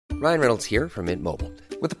Ryan Reynolds here from Mint Mobile.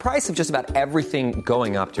 With the price of just about everything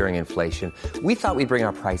going up during inflation, we thought we'd bring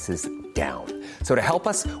our prices down. So to help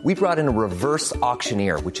us, we brought in a reverse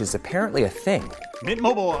auctioneer, which is apparently a thing. Mint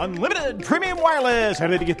Mobile Unlimited Premium Wireless. How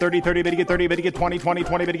to get 30, 30, bit to get 30, bit to get 20, 20,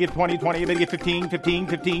 20, bit to get 20, 20, bit to get 15, 15,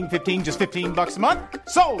 15, 15, just $15 a month?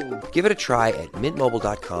 Sold! Give it a try at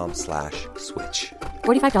mintmobile.com/switch.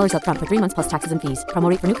 $45 up front for 3 months plus taxes and fees. Promo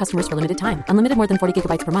rate for new customers for limited time. Unlimited more than 40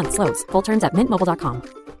 gigabytes per month. Slows full terms at mintmobile.com.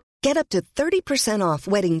 Get up to 30% off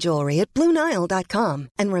wedding jewelry at BlueNile.com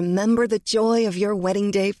and remember the joy of your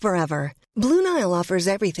wedding day forever. Blue Nile offers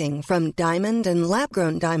everything from diamond and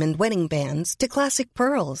lab-grown diamond wedding bands to classic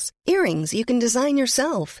pearls, earrings you can design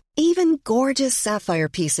yourself, even gorgeous sapphire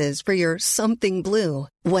pieces for your something blue.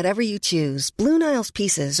 Whatever you choose, Blue Nile's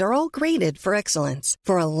pieces are all graded for excellence,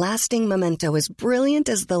 for a lasting memento as brilliant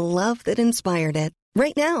as the love that inspired it.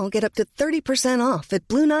 Right now, get up to 30% off at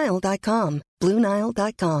BlueNile.com.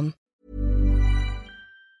 BlueNile.com.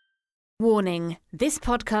 Warning: this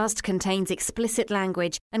podcast contains explicit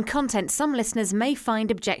language and content some listeners may find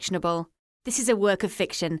objectionable. This is a work of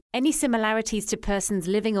fiction. Any similarities to persons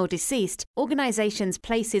living or deceased, organisations,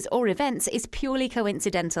 places or events is purely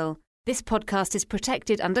coincidental. This podcast is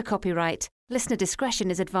protected under copyright. Listener discretion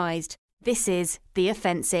is advised. This is The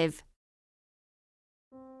Offensive.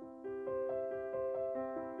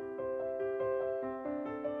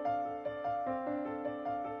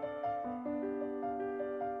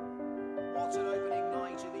 What an opening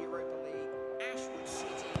night in the Europa League. Ashwood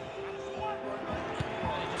City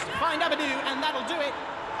Find Abadou, and that'll do it.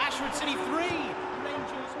 Ashwood City 3.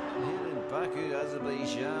 Rangers. here in Baku,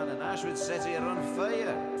 Azerbaijan, and Ashwood City are on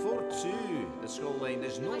fire. 4-2. The scoreline.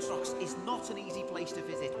 There's no Ibrox is not an easy place to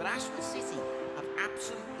visit, but Ashwood City have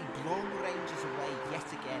absolutely blown the Rangers away yet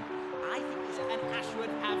again. I think this And Ashwood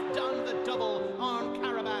have done the double on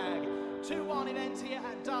Karabag. 2-1 in ends here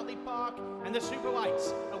at Dartley Park, and the Super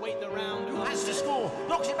Whites await the round. who has to score,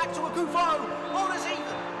 knocks it back to Akufo, honours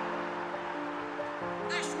even.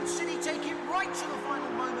 Ashwood City take it right to the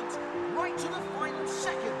final moment, right to the final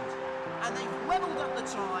second, and they've levelled up the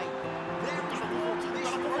tie. There is more to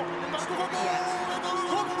this Europa League story yet.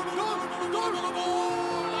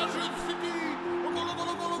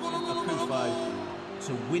 Akufo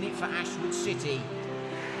to win it for Ashwood City.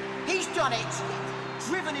 He's done it!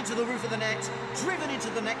 Driven into the roof of the net, driven into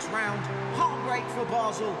the next round. Heartbreak for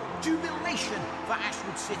Basel, jubilation for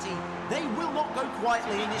Ashwood City. They will not go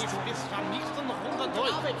quietly in this tournament.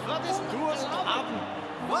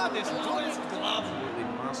 absolutely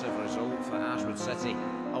massive result for Ashwood City.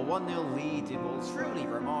 A 1-0 lead in both. Truly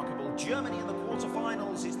remarkable. Germany in the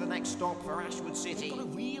quarterfinals is the next stop for Ashwood City. They've got a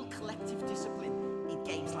real collective discipline in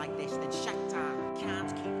games like this, and Shakhtar can't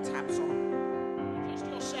keep tabs on them. Just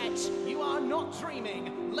your sets. You are not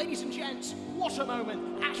dreaming. Ladies and gents, what a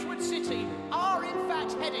moment. Ashwood City are in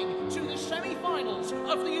fact heading to the semi-finals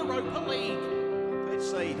of the Europa League. Pitch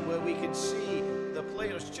side where we can see the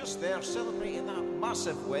players just there celebrating that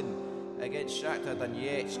massive win against Shakhtar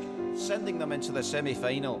Donetsk, sending them into the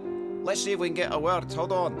semi-final. Let's see if we can get a word.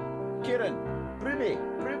 Hold on. Kieran, Bruni.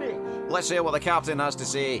 Let's hear what the captain has to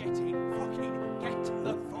say. Get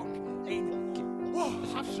the fuck in. Oh,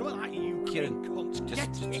 have some of that, you Kieran, cunt.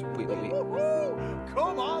 just wait.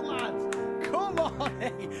 Come on, lads. Come on.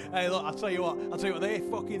 Hey, look, I'll tell you what, they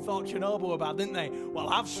fucking thought Chernobyl were bad, didn't they? Well,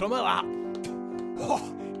 have some of that.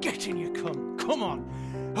 Oh, get in, you cunt. Come on.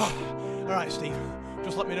 Oh, all right, Steve.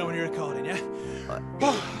 Just let me know when you're recording, yeah?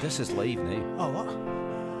 This is live now. Oh, what?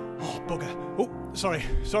 Oh, bugger. Oh,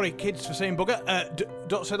 sorry, kids, for saying bugger.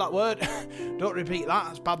 Don't say that word. Don't repeat that.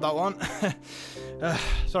 That's bad, that one.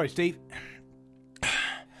 Sorry, Steve.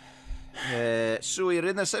 So you're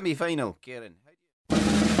in the semi-final, Kieran.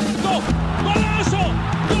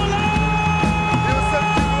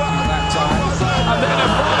 And then a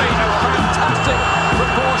volley of fantastic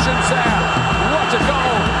proportions there. What a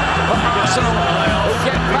goal for Arsenal, who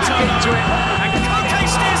get back into it. And Kante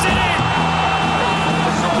stays it in.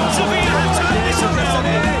 Sevilla have turned this around.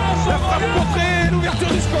 La frappe contrée,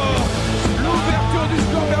 l'ouverture du score. L'ouverture du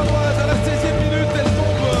score bernoise à la 16e minute, elle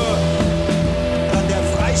tombe. Dann der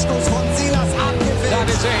Freistoß von Silas abgewehrt. That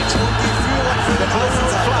is it. The blue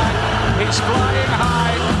flag is flying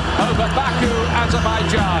high over Baku,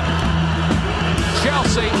 Azerbaijan.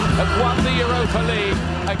 Chelsea have won the Europa League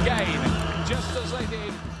again, just as they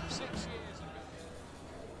did 6 years ago.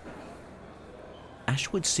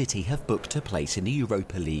 Ashwood City have booked a place in the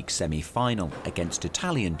Europa League semi-final against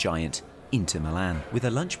Italian giant Inter Milan. With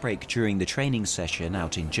a lunch break during the training session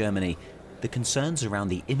out in Germany, the concerns around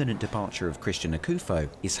the imminent departure of Christian Akufo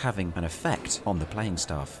is having an effect on the playing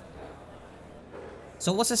staff.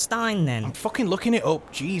 So what's a stein then? I'm fucking looking it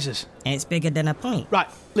up, Jesus. And it's bigger than a pint. Right,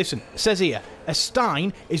 listen, it says here, a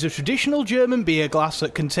stein is a traditional German beer glass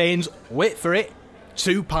that contains, wait for it,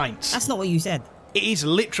 2 pints. That's not what you said. It is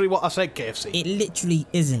literally what I said, KFC. It literally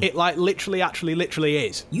isn't. It, like, literally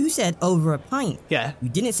is. You said over a pint. Yeah. You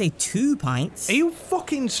didn't say 2 pints. Are you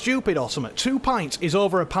fucking stupid or something? 2 pints is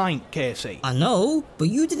over a pint, KFC. I know, but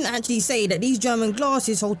you didn't actually say that these German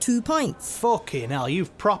glasses hold 2 pints. Fucking hell,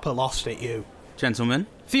 you've proper lost it, you. Gentlemen.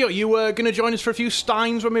 Theo, you going to join us for a few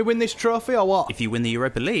steins when we win this trophy, or what? If you win the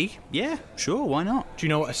Europa League, yeah, sure, why not? Do you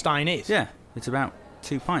know what a stein is? Yeah, it's about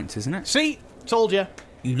 2 pints, isn't it? See? Told you.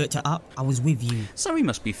 You looked it up, I was with you. So we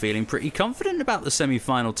must be feeling pretty confident about the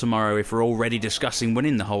semi-final tomorrow if we're already discussing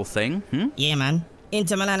winning the whole thing, Yeah, man.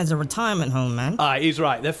 Inter Milan is a retirement home, man. He's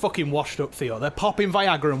right. They're fucking washed up, Theo. They're popping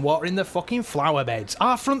Viagra and watering their fucking flower beds.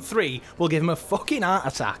 Our front three will give them a fucking heart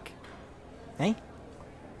attack. Eh?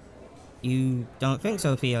 You don't think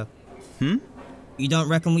so, Theo? You don't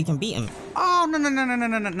reckon we can beat him? Oh,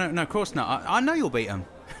 no, of course not. I know you'll beat him.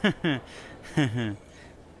 Well,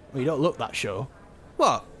 you don't look that sure.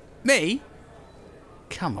 What? Me?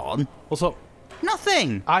 Come on. What's up?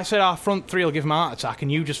 Nothing. I said our front three will give him a heart attack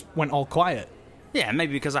and you just went all quiet. Yeah,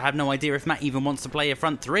 maybe because I have no idea if Matt even wants to play a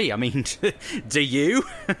front three. I mean, do you?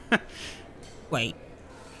 Wait.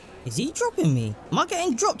 Is he dropping me? Am I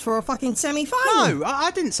getting dropped for a fucking semi-final? No,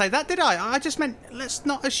 I didn't say that, did I? I just meant let's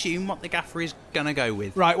not assume what the gaffer is going to go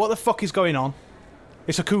with. Right, what the fuck is going on?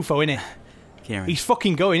 It's a Kufo, innit? Kieran. He's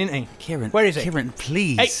fucking going, isn't he? Kieran. Where is it? Kieran,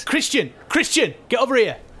 please. Hey, Christian, get over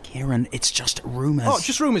here. Kieran, it's just rumours. Oh,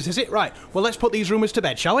 just rumours, is it? Right. Well, let's put these rumours to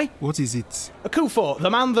bed, shall we? What is it? A Kufo,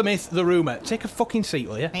 the man, the myth, the rumour. Take a fucking seat,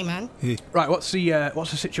 will you? Hey, man. Hey, Right, what's the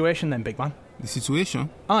situation then, big man? the situation?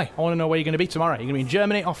 Aye, I want to know where you're going to be tomorrow. You're going to be in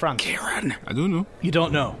Germany or France? Kieran. I don't know. You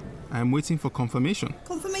don't know? I'm waiting for confirmation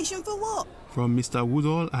Confirmation for what? from Mr.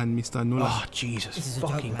 Woodall and Mr. Nolan. Oh, Jesus This is a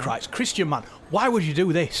fucking joke, man. Christ. Christian, man, why would you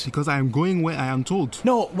do this? Because I am going where I am told.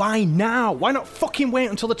 No, why now? Why not fucking wait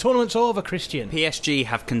until the tournament's over, Christian? PSG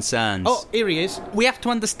have concerns. Oh, here he is. We have to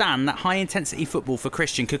understand that high-intensity football for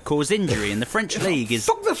Christian could cause injury, and the French league is...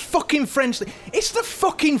 Fuck the fucking French League. It's the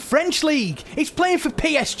fucking French League. He's playing for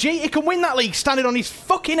PSG. He can win that league standing on his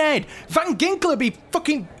fucking head. Van Ginkel would be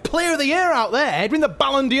fucking player of the year out there. He'd win the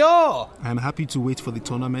Ballon d'Or. I am happy to wait for the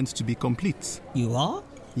tournament to be complete. You are?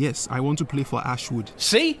 Yes, I want to play for Ashwood.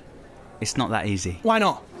 See? It's not that easy. Why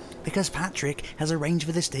not? Because Patrick has arranged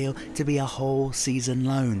for this deal to be a whole season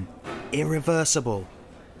loan. Irreversible.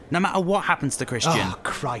 No matter what happens to Christian. Oh,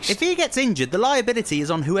 Christ. If he gets injured, the liability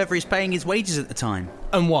is on whoever is paying his wages at the time.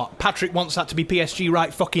 And what? Patrick wants that to be PSG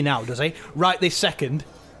right fucking now, does he? Right this second?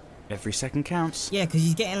 Every second counts. Yeah, because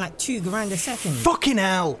he's getting like $2,000 a second. Fucking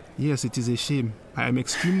hell. Yes, it is a shame. I am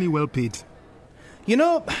extremely well paid. You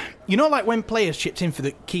know, like when players chipped in for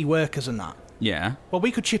the key workers and that? Yeah. Well,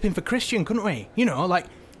 we could chip in for Christian, couldn't we? You know, like,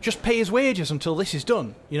 just pay his wages until this is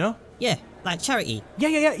done, you know? Yeah, like charity.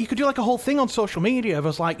 Yeah. You could do like a whole thing on social media of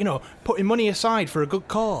us, like, you know, putting money aside for a good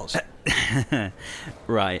cause.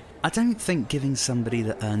 Right. I don't think giving somebody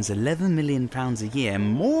that earns £11 million a year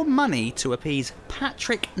more money to appease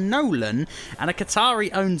Patrick Nolan and a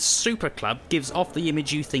Qatari-owned super club gives off the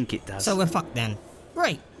image you think it does. So we're fucked then.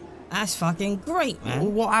 Great. That's fucking great,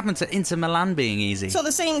 man. What happened to Inter Milan being easy? So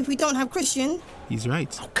the same if we don't have Christian? He's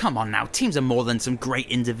right. Oh, come on now. Teams are more than some great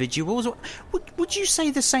individuals. Would you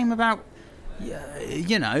say the same about,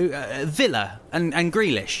 Villa and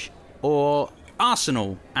Grealish? Or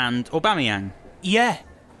Arsenal and Aubameyang? Yeah.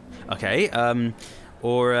 Okay,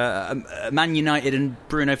 or Man United and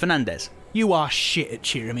Bruno Fernandes? You are shit at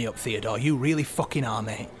cheering me up, Theodore. You really fucking are,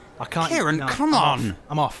 mate. I can't... Kieran, no, come on.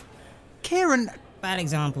 I'm off. Kieran... Bad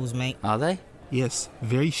examples, mate. Are they? Yes,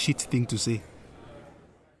 very shit thing to say.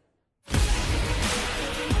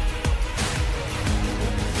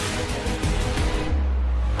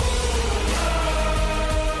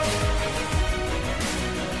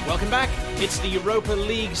 Welcome back. It's the Europa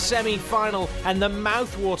League semi-final and the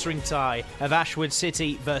mouth-watering tie of Ashwood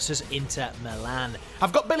City versus Inter Milan.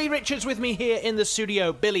 I've got Billy Richards with me here in the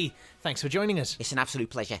studio. Billy, thanks for joining us. It's an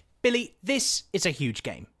absolute pleasure. Billy, this is a huge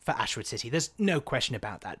game for Ashwood City. There's no question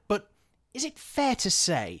about that. But is it fair to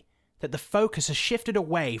say that the focus has shifted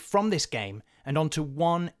away from this game and onto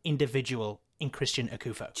one individual in Christian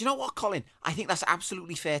Akufo? Do you know what, Colin? I think that's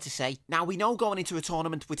absolutely fair to say. Now, we know going into a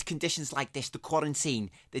tournament with conditions like this, the quarantine,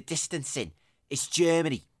 the distancing, it's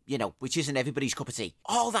Germany, which isn't everybody's cup of tea.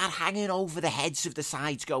 All that hanging over the heads of the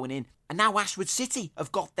sides going in. And now Ashwood City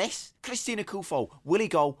have got this. Christian Akufo, will he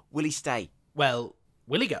go? Will he stay? Well,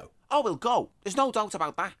 will he go? Oh, he'll go. There's no doubt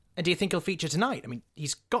about that. And do you think he'll feature tonight? I mean,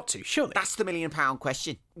 he's got to, surely. That's the £1 million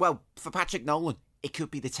question. Well, for Patrick Nolan, It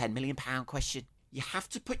could be the £10 million question. You have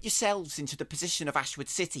to put yourselves into the position of Ashwood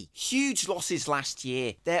City. Huge losses last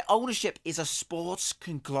year. Their ownership is a sports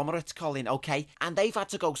conglomerate, Colin, okay? And they've had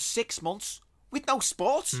to go 6 months with no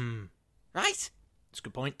sports. Right? That's a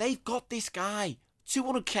good point. They've got this guy,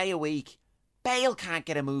 200k a week. Bale can't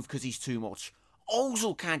get a move because he's too much.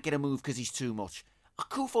 Ozil can't get a move because he's too much.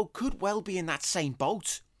 Akufo could well be in that same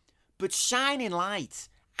boat. But shining light,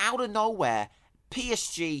 out of nowhere,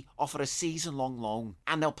 PSG offer a season-long loan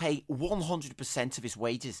and they'll pay 100% of his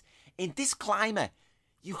wages. In this climate,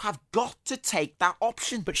 you have got to take that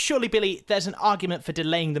option. But surely, Billy, there's an argument for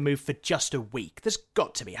delaying the move for just a week. There's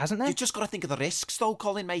got to be, hasn't there? You've just got to think of the risks, though,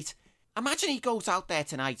 Colin, mate. Imagine he goes out there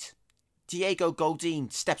tonight. Diego Godin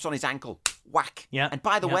steps on his ankle. Whack. Yeah. And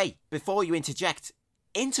by the way, before you interject,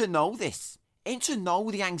 Inter know this. Inter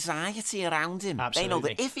know the anxiety around him. Absolutely. They know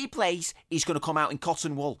that if he plays, he's going to come out in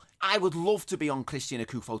cotton wool. I would love to be on Christian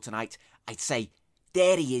Akufo tonight. I'd say,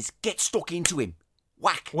 there he is. Get stuck into him.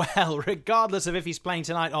 Whack. Well, regardless of if he's playing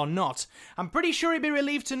tonight or not, I'm pretty sure he'd be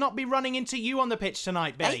relieved to not be running into you on the pitch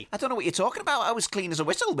tonight, Billy. Hey, I don't know what you're talking about. I was clean as a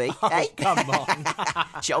whistle, me. Oh, hey? come on.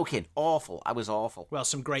 Joking. Awful. I was awful. Well,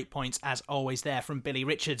 some great points, as always, there from Billy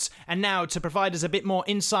Richards. And now, to provide us a bit more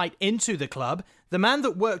insight into the club, the man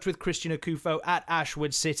that worked with Christian Akufo at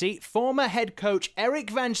Ashwood City, former head coach Eric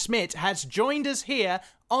Van Smit, has joined us here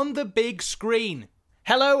on the big screen.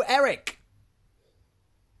 Hello, Eric.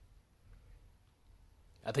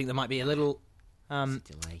 I think there might be a little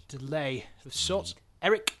delay of sorts.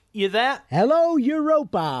 Eric, you there? Hello,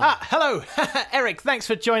 Europa. Hello. Eric, thanks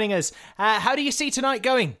for joining us. How do you see tonight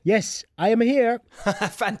going? Yes, I am here.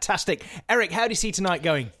 Fantastic. Eric, how do you see tonight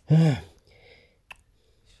going? It's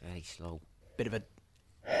very slow. Bit of a...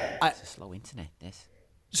 It's a slow internet, this.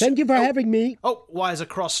 Thank you for having me. Oh, wires are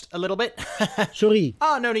crossed a little bit. Sorry.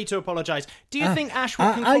 No need to apologise. Do you think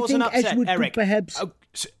Ashwood can cause an upset, Ashwood Eric? Could perhaps...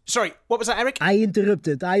 Sorry, what was that, Eric? I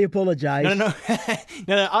interrupted. I apologise.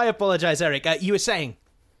 No, I apologise, Eric. You were saying,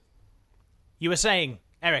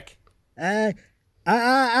 Eric.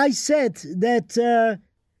 I said that...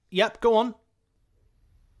 Yep, go on.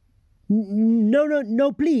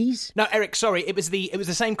 No, please. No, Eric, sorry. It was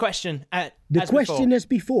the same question the question as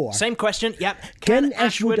before. Same question, yep. Can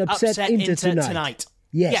Ashwood upset Inter tonight?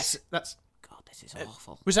 Yes. That's... God, this is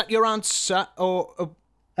awful. Was that your answer, or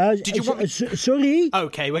did you want me... Sorry?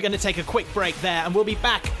 Okay, we're going to take a quick break there, and we'll be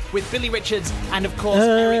back with Billy Richards and, of course,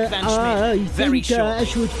 Eric Van Smit very shortly.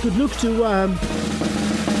 Ashwood could look to...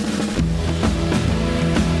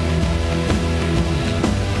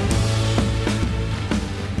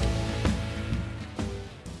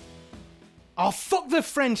 Oh, fuck the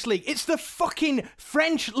French league. It's the fucking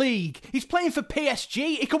French league. He's playing for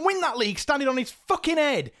PSG. He can win that league standing on his fucking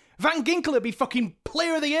head. Van Ginkel would be fucking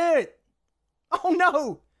player of the year. Oh,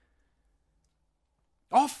 no.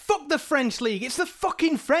 Oh, fuck the French league. It's the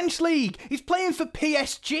fucking French league. He's playing for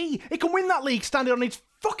PSG. He can win that league standing on his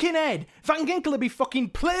fucking head. Van Ginkel would be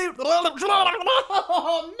fucking player...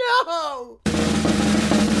 Oh, no.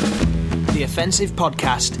 The Offensive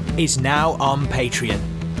Podcast is now on Patreon.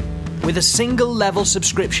 With a single level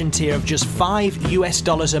subscription tier of just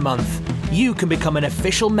 $5 a month, you can become an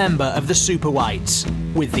official member of the Super Whites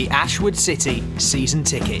with the Ashwood City season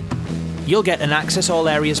ticket. You'll get an Access All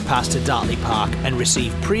Areas pass to Dartley Park and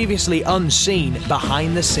receive previously unseen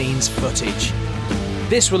behind-the-scenes footage.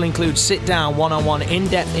 This will include sit-down one-on-one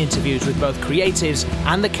in-depth interviews with both creatives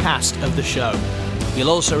and the cast of the show. You'll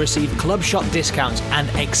also receive club shop discounts and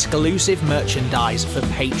exclusive merchandise for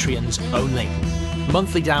Patreons only.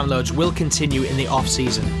 Monthly downloads will continue in the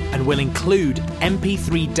off-season and will include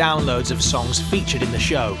MP3 downloads of songs featured in the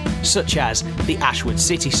show, such as the Ashwood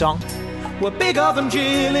City song, We're Bigger Than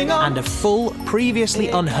Gillingham, and a full, previously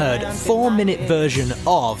unheard 4-minute version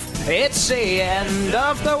of It's the End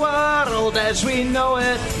of the World as We Know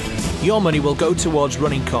It. Your money will go towards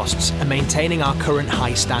running costs and maintaining our current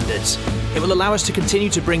high standards. It will allow us to continue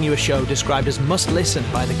to bring you a show described as must-listen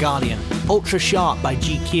by The Guardian, ultra sharp by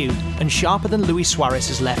GQ, and sharper than Luis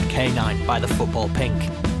Suarez's left canine by The Football Pink.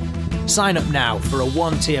 Sign up now for a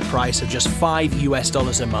one-tier price of just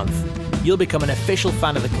 $5 a month. You'll become an official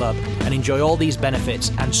fan of the club and enjoy all these benefits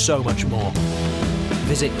and so much more.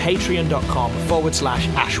 Visit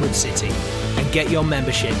patreon.com/Ashwood City and get your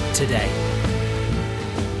membership today.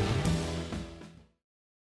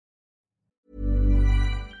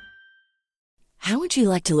 How would you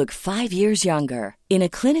like to look 5 years younger? In a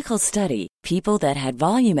clinical study, people that had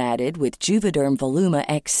volume added with Juvederm Voluma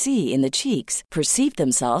XC in the cheeks perceived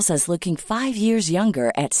themselves as looking 5 years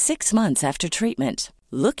younger at 6 months after treatment.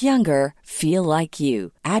 Look younger, feel like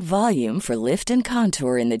you. Add volume for lift and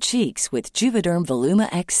contour in the cheeks with Juvederm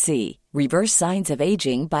Voluma XC. Reverse signs of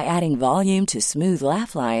aging by adding volume to smooth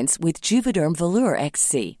laugh lines with Juvederm Volure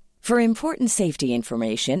XC. For important safety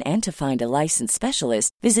information and to find a licensed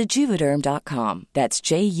specialist, visit Juvederm.com. That's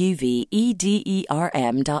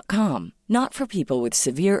JUVEDERM.com. Not for people with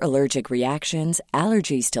severe allergic reactions,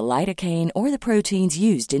 allergies to lidocaine, or the proteins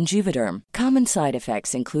used in Juvederm. Common side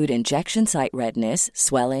effects include injection site redness,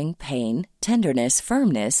 swelling, pain, tenderness,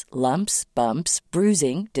 firmness, lumps, bumps,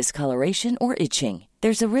 bruising, discoloration, or itching.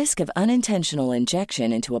 There's a risk of unintentional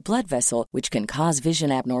injection into a blood vessel, which can cause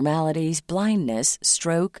vision abnormalities, blindness,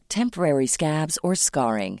 stroke, temporary scabs, or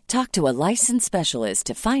scarring. Talk to a licensed specialist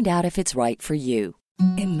to find out if it's right for you.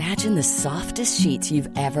 Imagine the softest sheets you've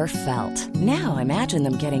ever felt. Now imagine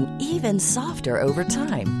them getting even softer over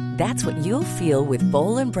time. That's what you'll feel with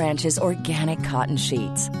Boll & Branch's organic cotton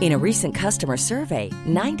sheets. In a recent customer survey,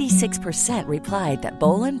 96% replied that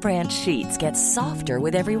Boll & Branch sheets get softer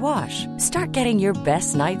with every wash. Start getting your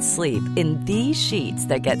best night's sleep in these sheets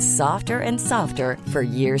that get softer and softer for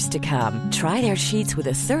years to come. Try their sheets with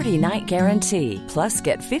a 30-night guarantee. Plus,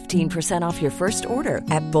 get 15% off your first order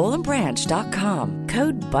at bollandbranch.com.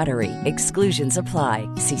 Code BUTTERY. Exclusions apply.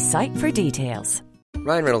 See site for details.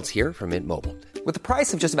 Ryan Reynolds here from Mint Mobile. With the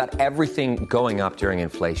price of just about everything going up during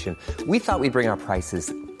inflation, we thought we'd bring our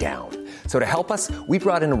prices down. So to help us, we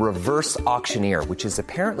brought in a reverse auctioneer, which is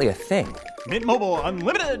apparently a thing. Mint Mobile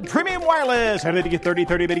Unlimited Premium Wireless. How to get 30,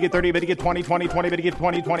 30, bit to get 30, bit to get 20, 20, 20, bit to get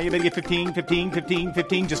 20, 20, bit to get 15, 15, 15,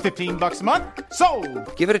 15, just $15 a month?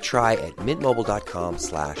 Sold! Give it a try at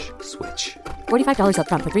mintmobile.com/switch. $45 up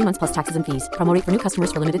front for 3 months plus taxes and fees. Promo rate for new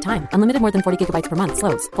customers for limited time. Unlimited more than 40 gigabytes per month.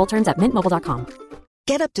 Slows full terms at mintmobile.com.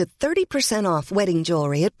 Get up to 30% off wedding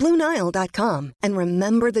jewelry at BlueNile.com and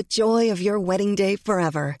remember the joy of your wedding day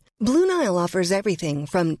forever. Blue Nile offers everything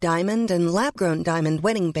from diamond and lab-grown diamond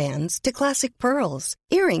wedding bands to classic pearls,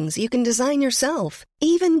 earrings you can design yourself,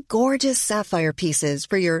 even gorgeous sapphire pieces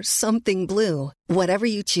for your something blue. Whatever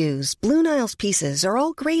you choose, Blue Nile's pieces are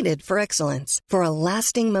all graded for excellence, for a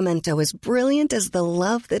lasting memento as brilliant as the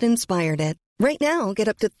love that inspired it. Right now, get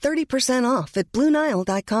up to 30% off at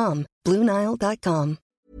BlueNile.com. BlueNile.com.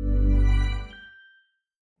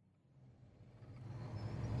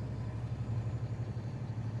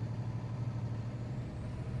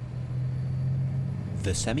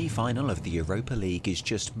 The semi-final of the Europa League is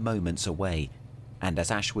just moments away, and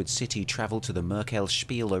as Ashwood City travel to the Merkel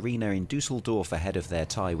Spiel Arena in Dusseldorf ahead of their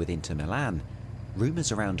tie with Inter Milan,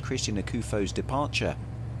 rumours around Christian Akufo's departure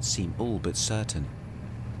seem all but certain.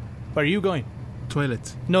 Where are you going?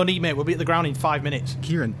 Toilet. No need, mate. We'll be at the ground in 5 minutes.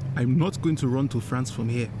 Kieran, I'm not going to run to France from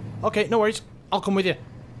here. Okay, no worries. I'll come with you.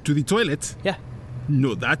 To the toilet? Yeah.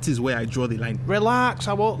 No, that is where I draw the line. Relax,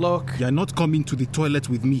 I won't look. You're not coming to the toilet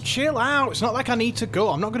with me. Chill out. It's not like I need to go.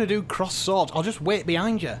 I'm not going to do cross swords. I'll just wait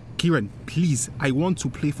behind you. Kieran, please, I want to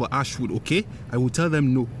play for Ashwood, okay? I will tell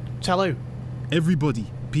them no. Tell who? Everybody.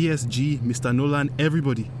 PSG, Mr. Nolan,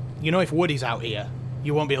 everybody. You know, if Woody's out here,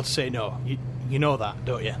 you won't be able to say no. You know that,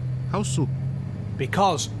 don't you? How so?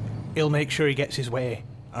 Because he'll make sure he gets his way.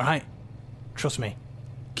 All right? Trust me.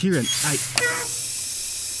 Kieran,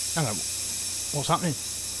 Hang on. What's happening?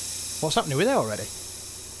 What's happening with it already?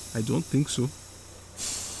 I don't think so.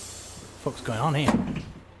 What's going on here?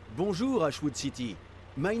 Bonjour, Ashwood City.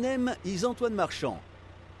 My name is Antoine Marchand.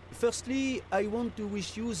 Firstly, I want to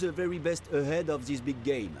wish you the very best ahead of this big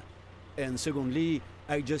game. And secondly,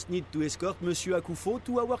 I just need to escort Monsieur Akufo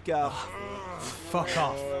to our car. Fuck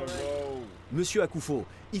off. Monsieur Akufo,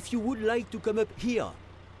 if you would like to come up here.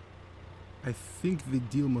 I think the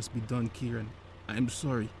deal must be done, Kieran. I'm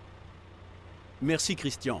sorry. Merci,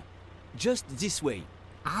 Christian. Just this way.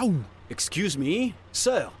 Ow! Excuse me?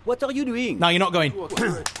 Sir, what are you doing? No, you're not going.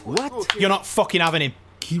 What? You're not fucking having him.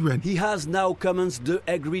 Kieran. He has now commenced the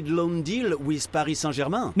agreed loan deal with Paris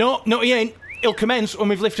Saint-Germain. No, he ain't. He'll commence when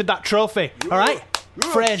we've lifted that trophy. All right?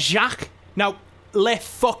 Frère Jacques. Now,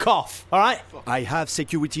 fuck off. All right? I have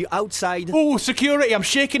security outside. Oh, security. I'm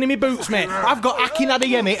shaking in my boots, mate. I've got Akin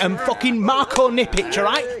Adeyemi and fucking Marco Nipic, all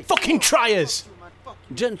right? Fucking try us.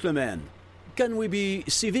 Gentlemen, can we be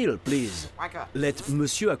civil, please? Let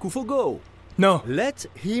Monsieur Akufo go. No. Let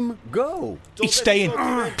him go. He's staying.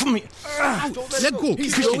 Let go.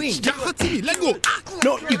 He's going. Let go.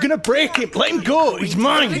 No, you're going to break him. Let him go. He's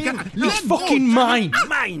mine. He's fucking mine.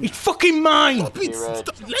 He's fucking mine.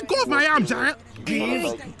 Stop. Let go of my arms.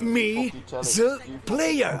 Give me the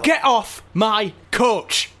player. Get off my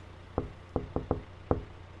coach.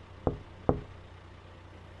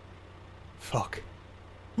 Fuck.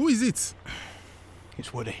 Who is it?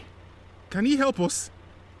 It's Woody. Can he help us?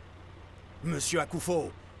 Monsieur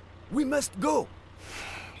Akufo, we must go.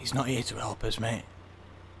 He's not here to help us, mate.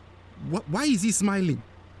 Why is he smiling?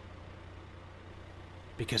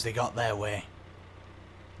 Because they got their way.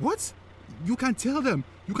 What? You can tell them.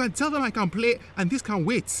 You can tell them I can play and this can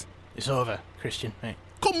wait. It's over, Christian. Hey.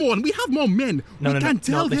 Come on, we have more men. We can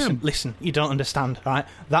tell them. Listen, you don't understand, right?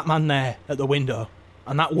 That man there at the window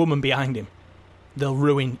and that woman behind him, they'll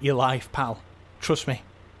ruin your life, pal. Trust me.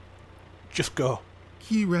 Just go.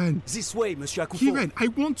 Kieran. This way, Monsieur Akufo. Kieran, I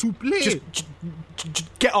want to play.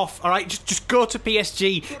 Just get off, all right? Just go to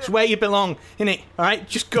PSG. It's where you belong, innit? All right?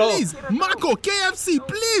 Just go. Please, Marco, KFC,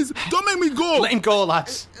 please. Don't make me go. Let him go,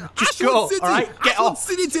 lads. Just Ashwood go, City. all right? Get Ashwood off.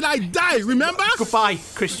 City till I die, remember? Goodbye,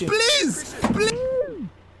 Christian. Please, please.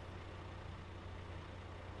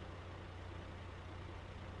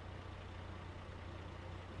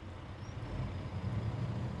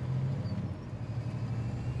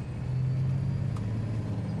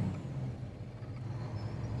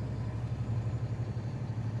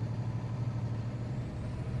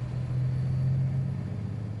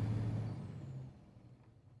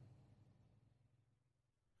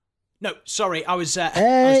 No, sorry, I was just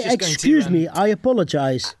going to... Excuse me, I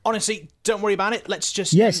apologize. Honestly, don't worry about it. Let's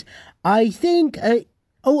just... Yes, I think...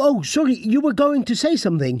 sorry, you were going to say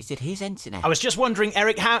something. Is it his internet? I was just wondering,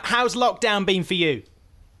 Eric, how's lockdown been for you?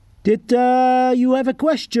 Did you have a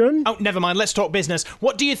question? Oh, never mind, let's talk business.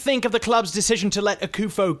 What do you think of the club's decision to let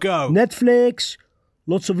Akufo go? Netflix,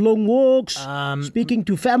 lots of long walks, speaking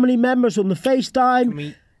to family members on the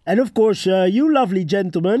FaceTime, and of course, you lovely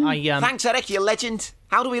gentlemen. Thanks, Eric, you legend.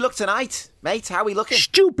 How do we look tonight? Mate, how are we looking?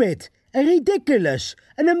 Stupid and ridiculous.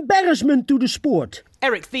 An embarrassment to the sport.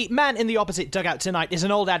 Eric, the man in the opposite dugout tonight is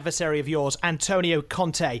an old adversary of yours, Antonio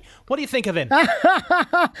Conte. What do you think of him?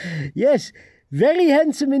 Yes, very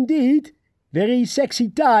handsome indeed. Very sexy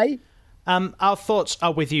tie. Our thoughts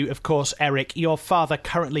are with you, of course, Eric. Your father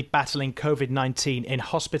currently battling COVID-19 in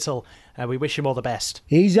hospital. We wish him all the best.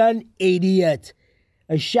 He's an idiot.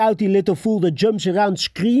 A shouty little fool that jumps around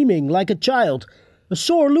screaming like a child. A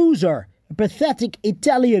sore loser. A pathetic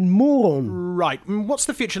Italian moron. Right. What's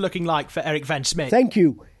the future looking like for Eric Van Smith? Thank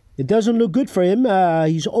you. It doesn't look good for him.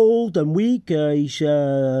 He's old and weak. He's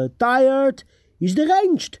tired. He's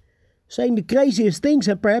deranged. Saying the craziest things,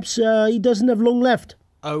 and perhaps he doesn't have long left.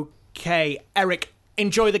 Okay, Eric,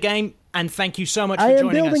 enjoy the game, and thank you so much for joining us.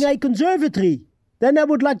 joining I am building a conservatory. Then I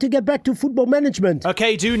would like to get back to football management.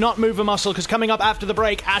 Okay, do not move a muscle, because coming up after the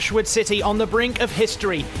break, Ashwood City on the brink of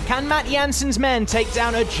history. Can Matt Jansen's men take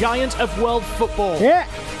down a giant of world football? Yeah,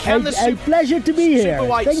 a pleasure to be here. Super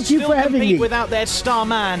Whites Thank you for having me. Without their star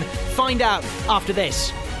man. Find out after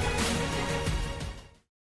this.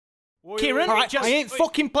 Kieran, all right, I ain't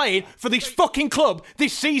fucking playing for this fucking club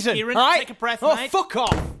this season. Kieran, all right? take a breath, mate. Fuck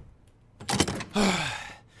off.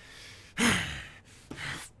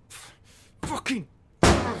 Fucking...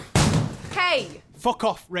 Hey! Fuck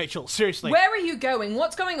off, Rachel, seriously. Where are you going?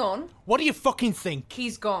 What's going on? What do you fucking think?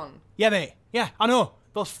 He's gone. Yeah, mate. Yeah, I know.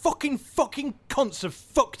 Those fucking cunts have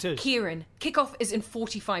fucked us. Kieran, kickoff is in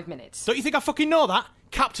 45 minutes. Don't you think I fucking know that?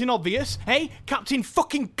 Captain Obvious, hey? Captain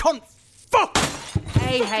fucking cunt. Fuck!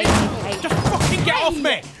 Hey. Just fucking get off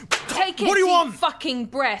me! Take what do you want? Fucking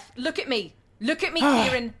breath. Look at me,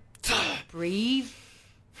 Kieran. Breathe.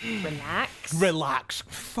 Relax.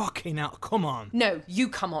 Fucking hell, come on. No, you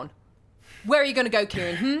come on. Where are you going to go,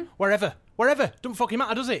 Kieran, Wherever. Don't fucking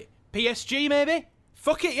matter, does it? PSG, maybe?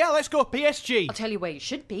 Fuck it, yeah, let's go PSG. I'll tell you where you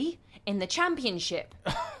should be. In the championship.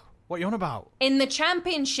 What are you on about? In the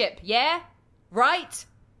championship, yeah? Right?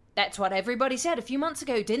 That's what everybody said a few months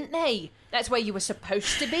ago, didn't they? That's where you were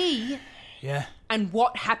supposed to be. Yeah. And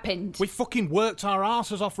what happened? We fucking worked our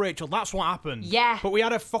asses off, Rachel. That's what happened. Yeah. But we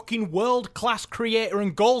had a fucking world-class creator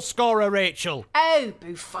and goal scorer, Rachel. Oh,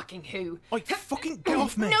 boo fucking who. Oi, fucking get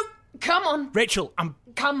off me. No, come on. Rachel,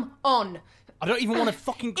 Come on. I don't even want to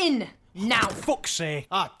fucking... In, now. For fuck's sake.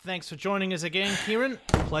 Thanks for joining us again, Kieran.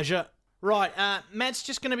 Pleasure. Right, Matt's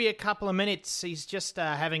just going to be a couple of minutes. He's just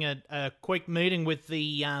having a quick meeting with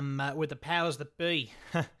the powers that be.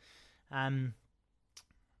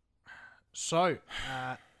 So,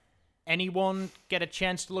 anyone get a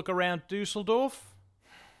chance to look around Dusseldorf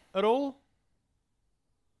at all?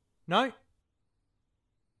 No?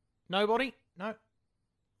 Nobody? No?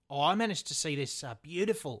 Oh, I managed to see this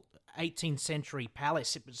beautiful 18th century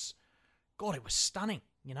palace. It was stunning,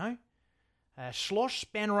 you know? Schloss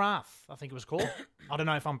Benrath, I think it was called. I don't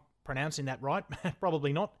know if I'm pronouncing that right.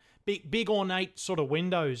 Probably not. Big ornate sort of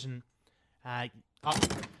windows and...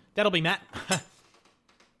 that'll be Matt.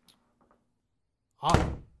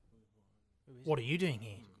 What are you doing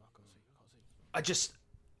here?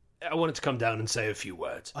 I wanted to come down and say a few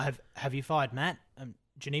words. Have you fired Matt? Do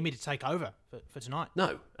you need me to take over for tonight?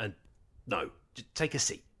 No. Just take a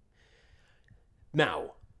seat.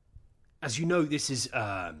 Now, as you know, this is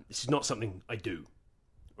not something I do.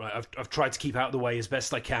 Right, I've tried to keep out of the way as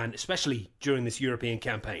best I can, especially during this European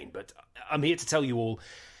campaign. But I'm here to tell you all,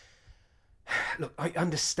 look, I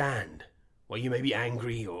understand why you may be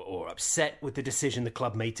angry or upset with the decision the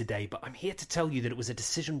club made today, but I'm here to tell you that it was a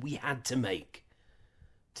decision we had to make.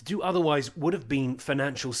 To do otherwise would have been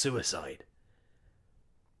financial suicide.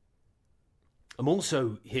 I'm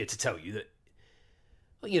also here to tell you that,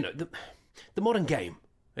 you know, the modern game,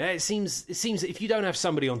 it seems that if you don't have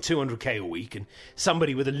somebody on 200k a week and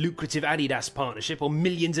somebody with a lucrative Adidas partnership or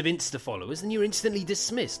millions of Insta followers, then you're instantly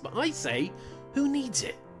dismissed. But I say, who needs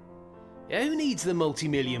it? Yeah, who needs the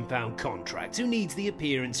multi-million-pound contract? Who needs the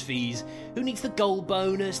appearance fees? Who needs the goal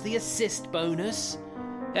bonus, the assist bonus?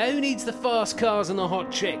 Yeah, who needs the fast cars and the hot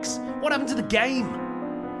chicks? What happened to the game?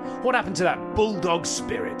 What happened to that bulldog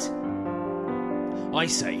spirit? I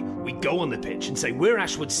say we go on the pitch and say we're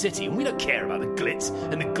Ashwood City and we don't care about the glitz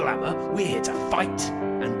and the glamour. We're here to fight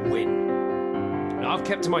and win. Now, I've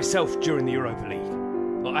kept to myself during the Europa League.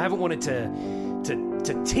 Well, I haven't wanted to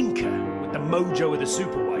tinker with the mojo of the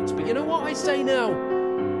Super Whites, but you know what I say now?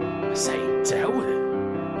 I say, to hell with it.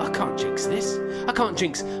 I can't jinx this. I can't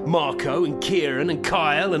jinx Marco and Kieran and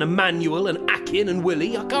Kyle and Emmanuel and Akin and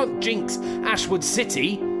Willie. I can't jinx Ashwood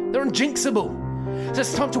City. They're unjinxable. So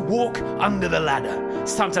it's time to walk under the ladder.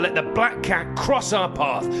 It's time to let the black cat cross our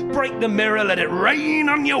path, break the mirror, let it rain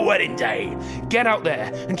on your wedding day. Get out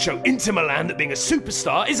there and show Inter Milan that being a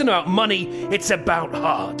superstar isn't about money, it's about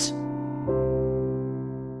heart.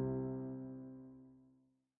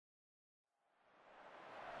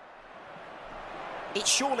 It's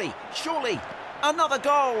surely another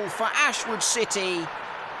goal for Ashwood City.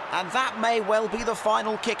 And that may well be the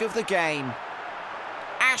final kick of the game.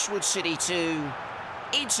 Ashwood City 2,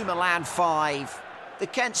 Inter Milan 5. The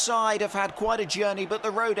Kent side have had quite a journey, but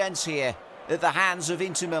the road ends here at the hands of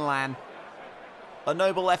Inter Milan. A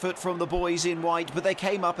noble effort from the boys in white, but they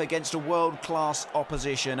came up against a world-class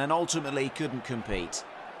opposition and ultimately couldn't compete.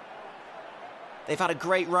 They've had a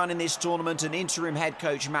great run in this tournament, and interim head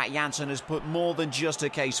coach Matt Jansen has put more than just a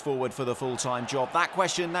case forward for the full-time job. That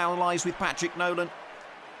question now lies with Patrick Nolan.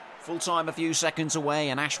 Full-time a few seconds away,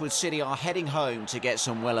 and Ashwood City are heading home to get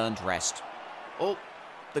some well-earned rest. Oh,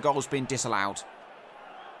 the goal's been disallowed.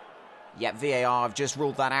 Yet VAR have just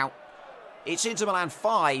ruled that out. It's Inter Milan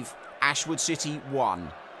 5, Ashwood City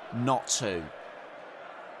 1, not 2.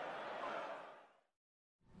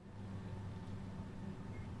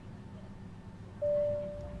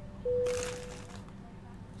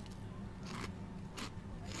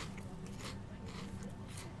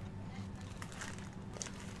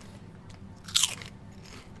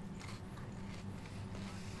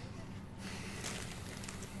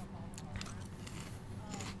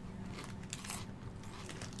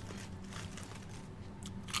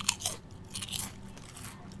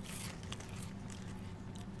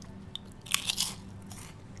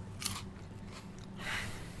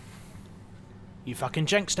 You fucking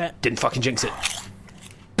jinxed it. Didn't fucking jinx it.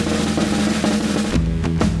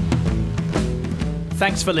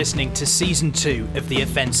 Thanks for listening to Season 2 of The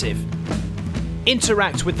Offensive.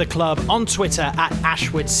 Interact with the club on Twitter at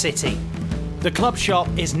Ashwood City. The club shop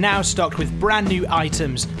is now stocked with brand new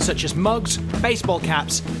items such as mugs, baseball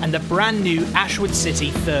caps, and the brand new Ashwood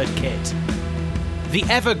City third kit. The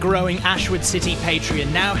ever-growing Ashwood City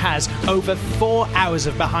Patreon now has over 4 hours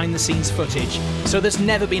of behind-the-scenes footage, so there's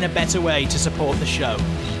never been a better way to support the show.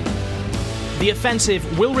 The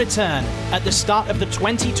Offensive will return at the start of the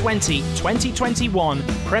 2020-2021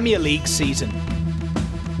 Premier League season.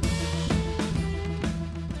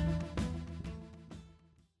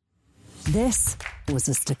 This was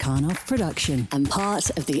a Stakhanov production and part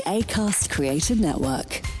of the Acast Creative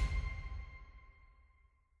Network.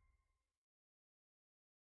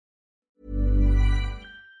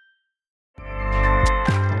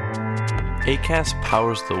 Acast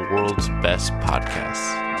powers the world's best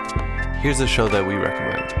podcasts. Here's a show that we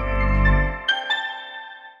recommend.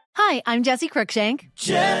 Hi, I'm Jessie Cruikshank.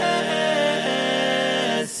 Jessie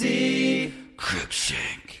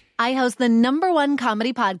Cruikshank. I host the #1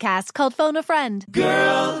 comedy podcast called Phone a Friend.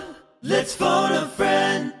 Girl, let's phone a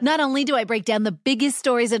friend. Not only do I break down the biggest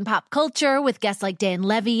stories in pop culture with guests like Dan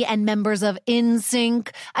Levy and members of NSYNC,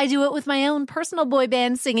 I do it with my own personal boy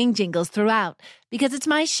band singing jingles throughout. Because it's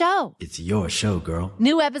my show. It's your show, girl.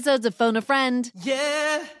 New episodes of Phone a Friend.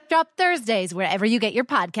 Yeah. Drop Thursdays wherever you get your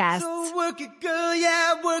podcasts. So work it, girl,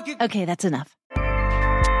 yeah, work it. Okay, that's enough.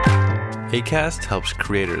 Acast helps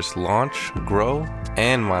creators launch, grow,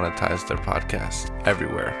 and monetize their podcasts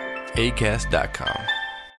everywhere. Acast.com.